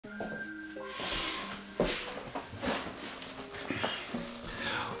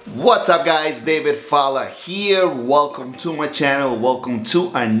What's up guys, David Falla here. Welcome to my channel. Welcome to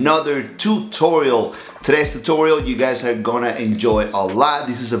another tutorial. Today's tutorial you guys are gonna enjoy a lot.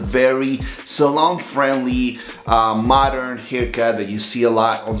 This is a very salon friendly modern haircut that you see a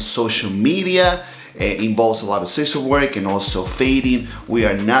lot on social media. It involves a lot of scissor work and also fading. We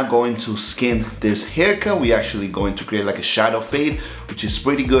are not going to skin this haircut. We're actually going to create like a shadow fade, which is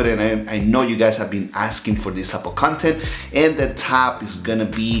pretty good, and I know you guys have been asking for this type of content. And the top is gonna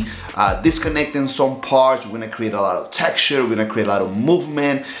be disconnecting some parts. We're gonna create a lot of texture, we're gonna create a lot of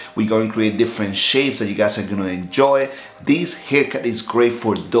movement, we're going to create different shapes that you guys are gonna enjoy. This haircut is great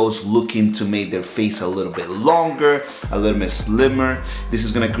for those looking to make their face a little bit longer, a little bit slimmer. This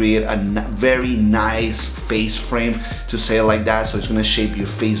is gonna create a very nice face frame, to say it like that. So it's gonna shape your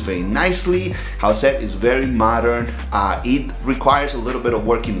face very nicely. How I said, it's very modern. It requires a little bit of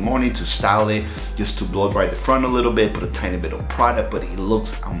work in the morning to style it, just to blow dry the front a little bit, put a tiny bit of product, but it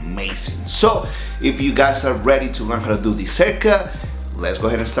looks amazing. So if you guys are ready to learn how to do this haircut, let's go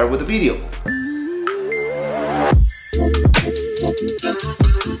ahead and start with the video.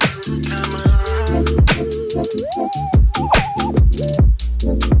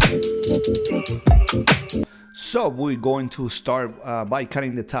 So we're going to start by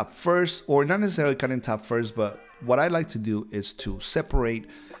cutting the top first, or not necessarily cutting the top first, but what I like to do is to separate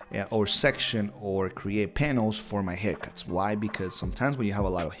or section or create panels for my haircuts. Why? Because sometimes when you have a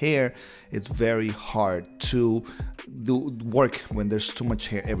lot of hair, it's very hard to do work when there's too much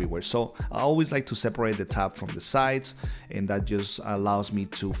hair everywhere. So I always like to separate the top from the sides, and that just allows me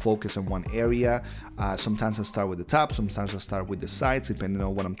to focus on one area. Sometimes I start with the top, sometimes I start with the sides, depending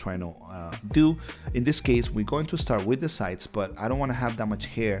on what I'm trying to do. In this case, we're going to start with the sides, but I don't want to have that much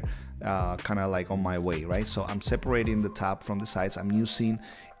hair kind of like on my way, right? So I'm separating the top from the sides. I'm using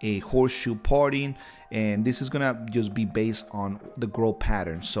a horseshoe parting, and this is gonna just be based on the growth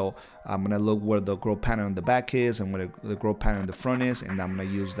pattern. So I'm gonna look where the growth pattern on the back is and where the growth pattern on the front is, and I'm gonna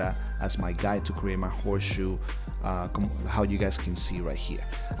use that as my guide to create my horseshoe, how you guys can see right here.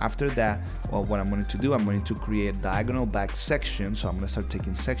 After that, well, what I'm going to do, I'm going to create diagonal back sections. So I'm going to start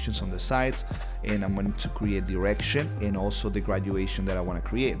taking sections on the sides, and I'm going to create direction and also the graduation that I want to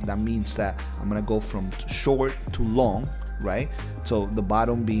create. That means that I'm going to go from short to long, right? So the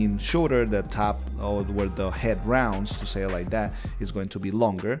bottom being shorter, the top, or where the head rounds, to say it like that, is going to be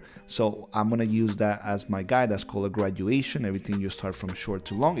longer. So I'm going to use that as my guide. That's called a graduation. Everything you start from short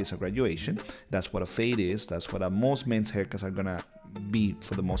to long is a graduation. That's what a fade is. That's what most men's haircuts are gonna be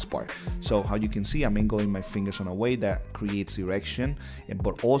for the most part. So how you can see, I'm angling my fingers in a way that creates direction,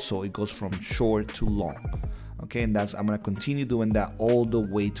 but also it goes from short to long. Okay, and I'm gonna continue doing that all the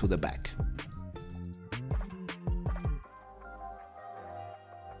way to the back.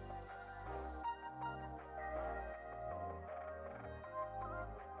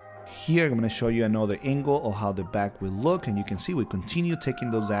 Here I'm going to show you another angle of how the back will look, and you can see we continue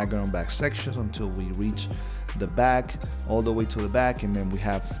taking those diagonal back sections until we reach the back, all the way to the back, and then we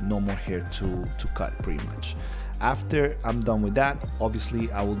have no more hair to cut pretty much. After I'm done with that,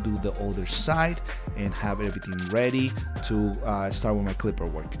 obviously I will do the other side and have everything ready to start with my clipper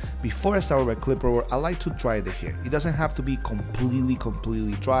work. Before I start with my clipper work, I like to dry the hair. It doesn't have to be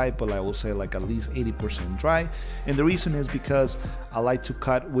completely dry, but I will say like at least 80% dry. And the reason is because I like to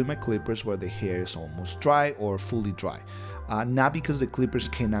cut with my clippers where the hair is almost dry or fully dry. Not because the clippers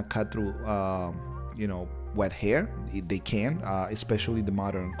cannot cut through, you know, wet hair. They can, especially the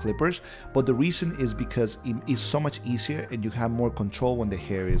modern clippers, but the reason is because it is so much easier and you have more control when the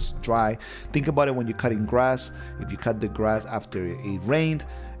hair is dry. Think about it when you're cutting grass. If you cut the grass after it rained,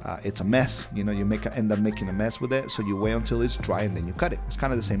 it's a mess, you know, you end up making a mess with it. So you wait until it's dry and then you cut it. It's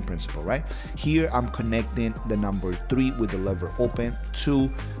kind of the same principle, right? Here I'm connecting the number 3 with the lever open to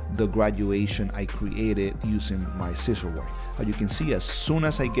the graduation I created using my scissor work. You can see as soon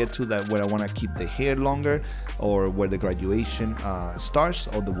as I get to that where I want to keep the hair longer, or where the graduation starts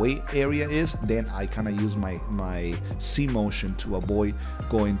or the weight area is, then I kind of use my C motion to avoid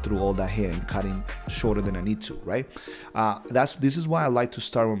going through all that hair and cutting shorter than I need to, right? This is why I like to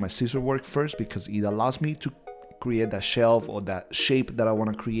start with my scissor work first, because it allows me to create that shelf or that shape that I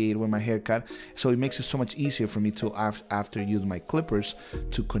want to create with my haircut. So it makes it so much easier for me to after use my clippers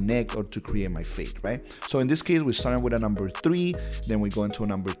to connect or to create my fade, right? So in this case, we're starting with a number 3, then we go into a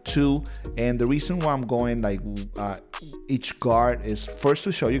number 2, and the reason why I'm going like each guard is first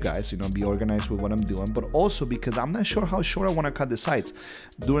to show you guys, you know, be organized with what I'm doing, but also because I'm not sure how short I want to cut the sides.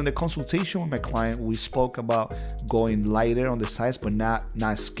 During the consultation with my client, we spoke about going lighter on the sides, but not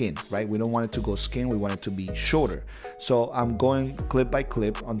skin, right? We don't want it to go skin, we want it to be shorter. shorter. So I'm going clip by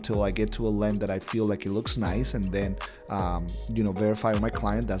clip until I get to a length that I feel like it looks nice, and then you know, verify with my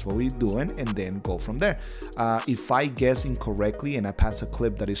client that's what we're doing, and then go from there. If I guess incorrectly and I pass a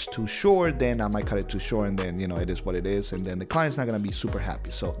clip that is too short, then I might cut it too short, and then, you know, it is what it is, and then the client's not gonna be super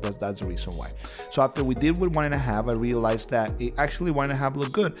happy. So that's the reason why. So after we did with 1.5, I realized that it actually 1.5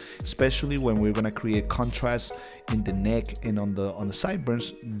 look good, especially when we're gonna create contrast in the neck and on the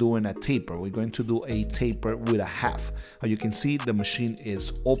sideburns doing a taper. We're going to do a taper with a half. As you can see, the machine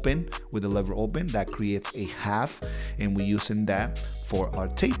is open with the lever open. That creates a half, and we're using that for our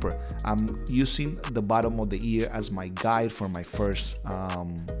taper. I'm using the bottom of the ear as my guide for my first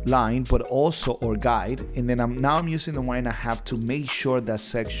line, but also or guide, and then now I'm using the 1.5 to make sure that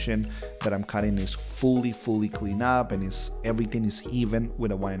section that I'm cutting is fully clean up and everything is even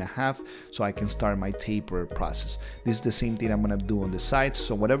with a 1.5, so I can start my taper process. This is the same thing I'm gonna do on the sides.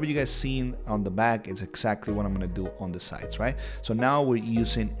 So whatever you guys seen on the back is exactly what I'm gonna do on the sides, right? So now we're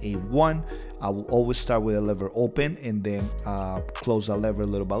using a 1. I will always start with a lever open and then close the lever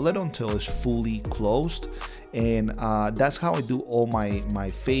little by little until it's fully closed. And that's how I do all my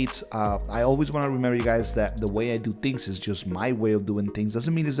fades. I always want to remember you guys that the way I do things is just my way of doing things.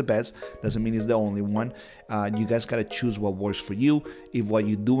 Doesn't mean it's the best, doesn't mean it's the only one. You guys got to choose what works for you. If what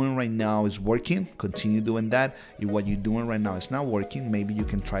you're doing right now is working, continue doing that. If what you're doing right now is not working, maybe you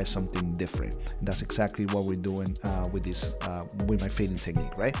can try something different. And that's exactly what we're doing with this with my fading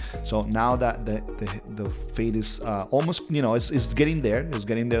technique, right? So now that the fade is almost, you know, it's getting there. It's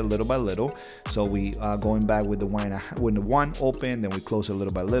getting there little by little. So we going back with the 1 open, then we close it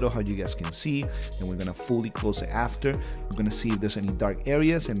little by little, how you guys can see. Then we're gonna fully close it after. We're gonna see if there's any dark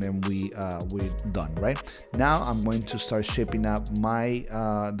areas, and then we're done, right? Now I'm going to start shaping up my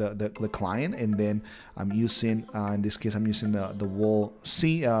the client, and then I'm using in this case I'm using the wall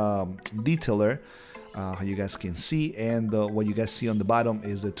detailer. How you guys can see, and what you guys see on the bottom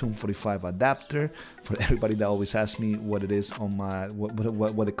is the 245 adapter. For everybody that always asks me what it is on my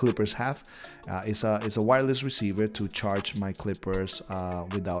what the clippers have, it's a wireless receiver to charge my clippers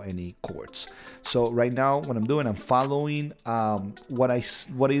without any cords. So right now what I'm doing, I'm following what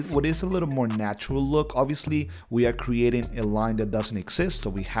is a little more natural look. Obviously we are creating a line that doesn't exist, so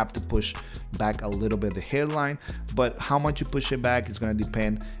we have to push back a little bit the hairline, but how much you push it back is going to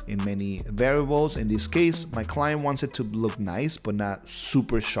depend in many variables. In this case, my client wants it to look nice but not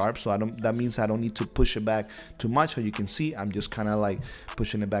super sharp, so that means I don't need to push it back too much. How you can see, I'm just kind of like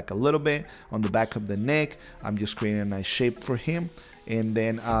pushing it back a little bit on the back of the neck. I'm just creating a nice shape for him. And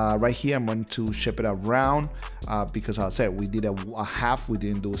then right here I'm going to shape it around because I said we did a half, we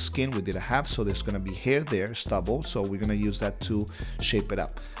didn't do a skin, we did a half, so there's going to be hair there, stubble, so we're going to use that to shape it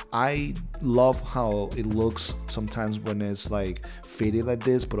up. I love how it looks sometimes when it's like faded like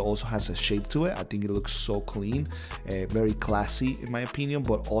this, but it also has a shape to it. I think it looks so clean, very classy in my opinion,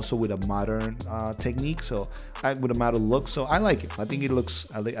 but also with a modern technique. So with a modern look, so I like it. I think it looks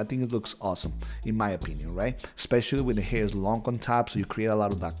awesome in my opinion, right? Especially when the hair is long on top, so you create a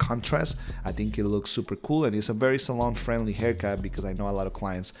lot of that contrast. I think it looks super cool, and it's a very salon friendly haircut because I know a lot of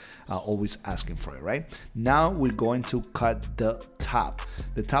clients are always asking for it, right? Now we're going to cut the top.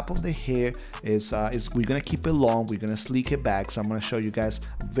 The top of the hair is we're gonna keep it long, we're gonna sleek it back. So I'm gonna show you guys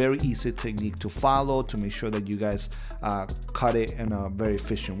a very easy technique to follow to make sure that you guys cut it in a very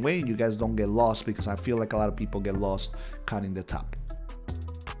efficient way. You guys don't get lost, because I feel like a lot of people get lost cutting the top.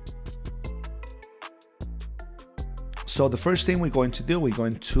 So the first thing we're going to do, we're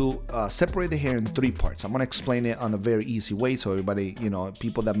going to separate the hair in 3 parts. I'm going to explain it on a very easy way, so everybody, you know,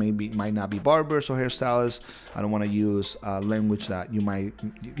 people that might not be barbers or hairstylists, I don't want to use language that you might,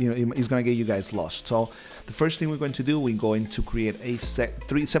 you know, is going to get you guys lost. So the first thing we're going to do, we're going to create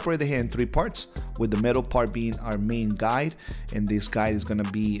separate the hair in 3 parts, with the middle part being our main guide, and this guide is going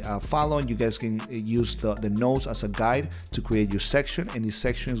to be following. You guys can use the nose as a guide to create your section, and this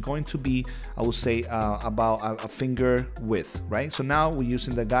section is going to be, I would say, about a finger width, right? So now we're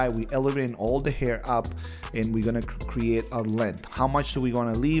using the guide, we elevating all the hair up, and we're gonna create our length. How much do we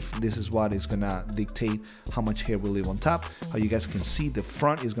want to leave? This is what is gonna dictate how much hair we leave on top. How you guys can see, the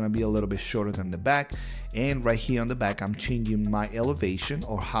front is gonna be a little bit shorter than the back, and right here on the back I'm changing my elevation,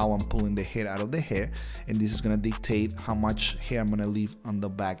 or how I'm pulling the hair out of the hair, and this is gonna dictate how much hair I'm gonna leave on the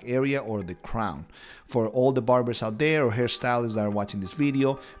back area or the crown. For all the barbers out there or hairstylists that are watching this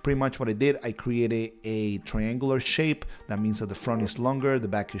video, pretty much what I did, I created a triangular shape shape. That means that the front is longer, the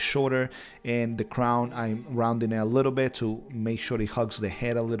back is shorter, and the crown, I'm rounding it a little bit to make sure it hugs the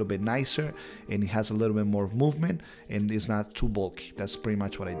head a little bit nicer and it has a little bit more movement and it's not too bulky. That's pretty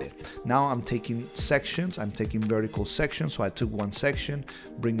much what I did. Now I'm taking sections, I'm taking vertical sections. So I took one section,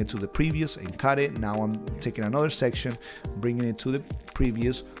 bring it to the previous and cut it. Now I'm taking another section, bringing it to the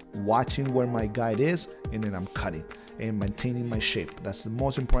previous, watching where my guide is, and then I'm cutting and maintaining my shape. That's the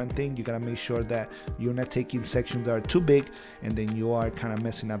most important thing. You gotta make sure that you're not taking sections that are too big and then you are kind of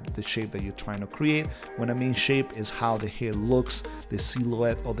messing up the shape that you're trying to create. When I mean shape is how the hair looks, the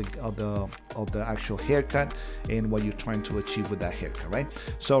silhouette of the actual haircut and what you're trying to achieve with that haircut, right?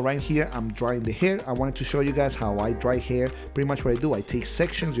 So right here I'm drying the hair. I wanted to show you guys how I dry hair. Pretty much what I do, I take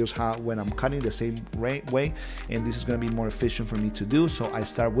sections just how when I'm cutting the same way, and this is gonna be more efficient for me to do. So I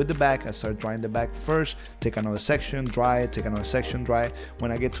start with the back, I start drying the back first, take another section, dry it, take another section, dry it. When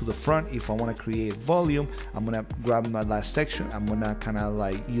I get to the front, if I want to create volume, I'm gonna grab my last section. I'm gonna kind of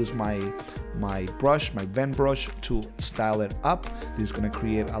like use my brush, my vent brush, to style it up. This is gonna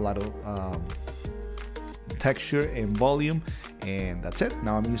create a lot of texture and volume, and that's it.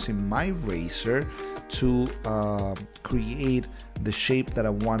 Now I'm using my razor to create the shape that I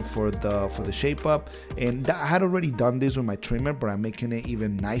want for the shape up, and I had already done this with my trimmer, but I'm making it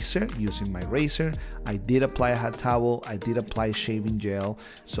even nicer using my razor. I did apply a hot towel, I did apply shaving gel,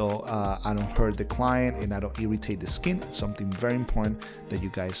 so I don't hurt the client and I don't irritate the skin. It's something very important that you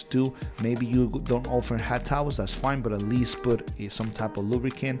guys do. Maybe you don't offer hot towels, that's fine, but at least put some type of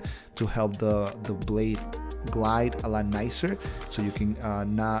lubricant to help the blade glide a lot nicer, so you can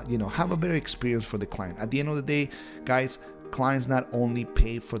have a better experience for the client. At the end of the day, guys, clients not only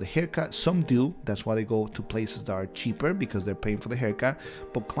pay for the haircut, some do, that's why they go to places that are cheaper because they're paying for the haircut,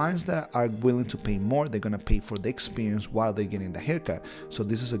 but clients that are willing to pay more, they're gonna pay for the experience while they're getting the haircut. So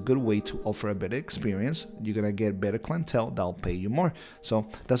this is a good way to offer a better experience. You're gonna get better clientele that'll pay you more. So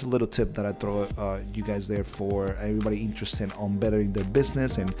that's a little tip that I throw you guys there for everybody interested on bettering their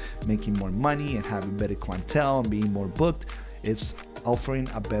business and making more money and having better clientele and being more booked. It's offering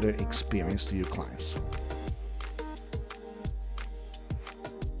a better experience to your clients.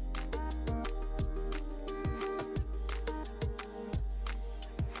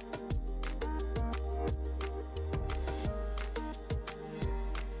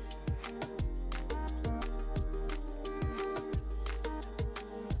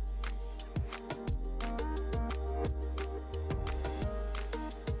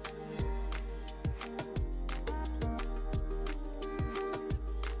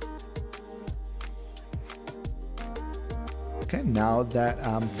 Okay, now that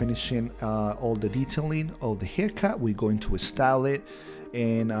I'm finishing all the detailing of the haircut, we're going to style it,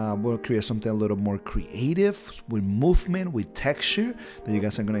 and we'll create something a little more creative with movement, with texture that you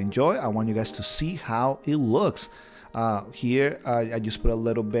guys are gonna enjoy. I want you guys to see how it looks. Here I just put a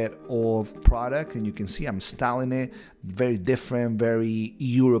little bit of product and you can see I'm styling it very different, very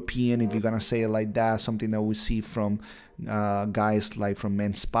European, if you're gonna say it like that, something that we see from guys like from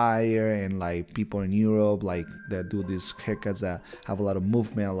Menspire and like people in Europe like that do these haircuts that have a lot of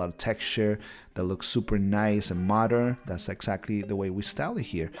movement, a lot of texture, that looks super nice and modern. That's exactly the way we style it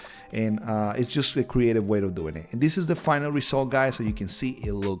here, and it's just a creative way of doing it. And this is the final result, guys. So you can see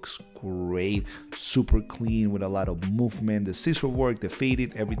it looks great, super clean with a lot of movement. The scissor work, the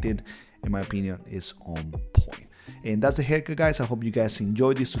faded, everything in my opinion is on point. And that's the haircut, guys. I hope you guys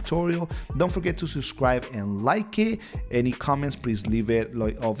enjoyed this tutorial. Don't forget to subscribe and like it. Any comments, please leave it,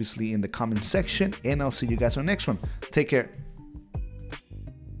 like, obviously in the comment section, and I'll see you guys on the next one. Take care.